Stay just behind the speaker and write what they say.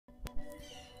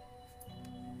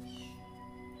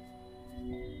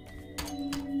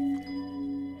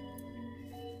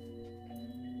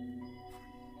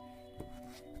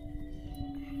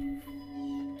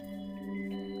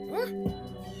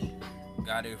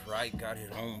Got it right, got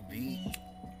it on beat.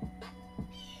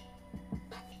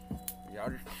 Y'all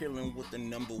just chilling with the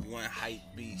 #1 hype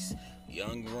beast,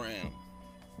 Young Ram.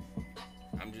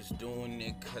 I'm just doing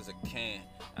it cause I can.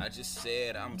 I just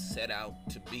said I'm set out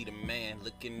to be the man.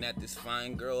 Looking at this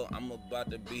fine girl, I'm about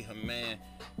to be her man.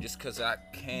 Just cause I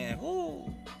can.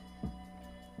 Woo.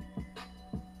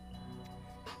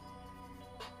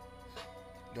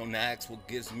 Don't ask what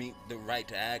gives me the right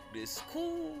to act this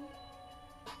cool.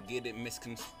 Get it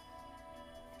misconstrued.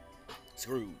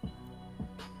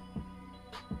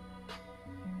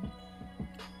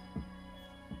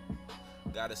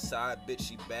 Got a side bitch,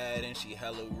 she bad and she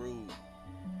hella rude.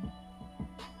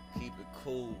 Keep it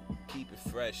cool, keep it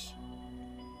fresh.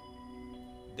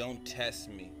 Don't test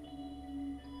me.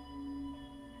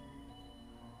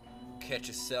 Catch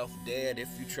yourself dead if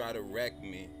you try to wreck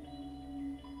me.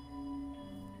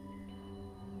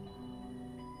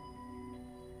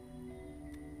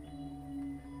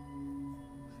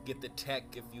 Get the tech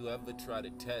if you ever try to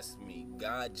test me.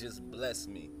 God just bless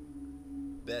me.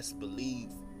 Best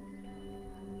believe.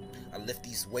 I lift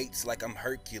these weights like I'm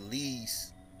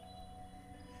Hercules.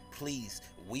 Please,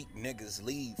 weak niggas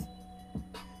leave.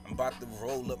 I'm about to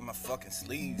roll up my fucking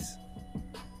sleeves.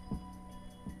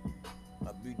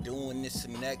 I'll be doing this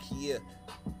next year.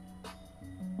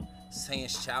 Saying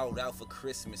shout out for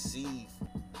Christmas Eve.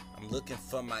 I'm looking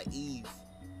for my Eve.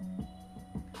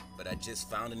 But I just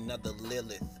found another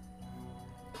Lilith.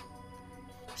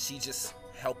 She just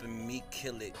helping me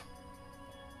kill it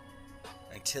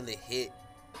until it hit.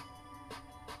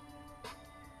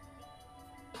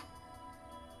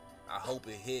 I hope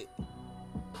it hit.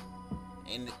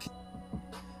 And to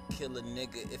kill a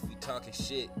nigga if you talking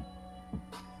shit.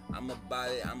 I'm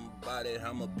about it,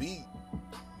 I'ma beat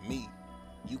me.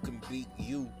 You can beat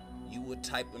you. You a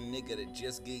type of nigga that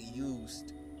just get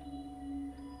used.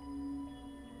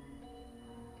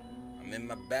 I'm in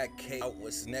my back cave, out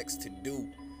what's next to do.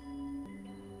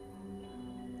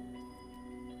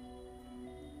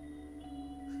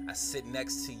 I sit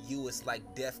next to you, it's like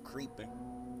death creeping.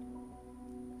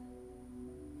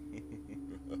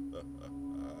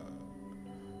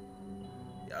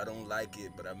 Y'all don't like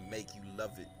it, but I make you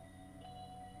love it.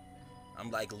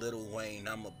 I'm like Lil Wayne,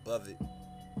 I'm above it.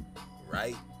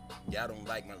 Right? Y'all don't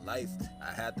like my life.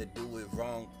 I had to do it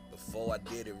wrong before I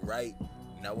did it right.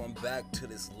 Now I'm back to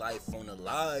this life on the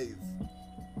live.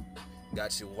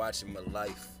 Got you watching my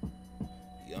life.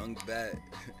 Young bad.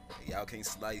 Y'all can't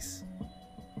slice.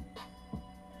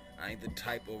 I ain't the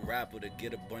type of rapper to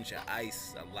get a bunch of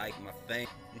ice. I like my thing.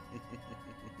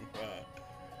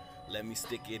 Let me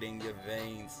stick it in your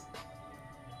veins.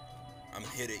 I'm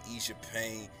here to ease your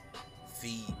pain.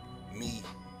 Feed me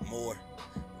more.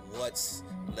 What's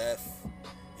left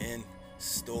in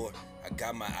store? I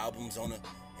got my albums on the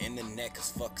internet,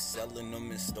 cause fuck selling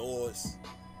them in stores.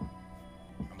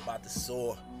 I'm about to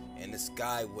soar in the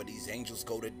sky where these angels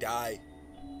go to die.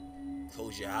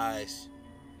 Close your eyes.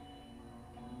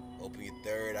 Open your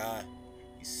third eye.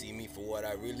 You see me for what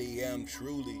I really am,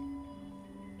 truly.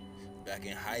 Back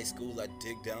in high school, I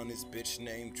dig down this bitch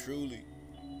named Truly.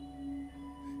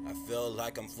 I felt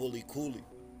like I'm fully coolie.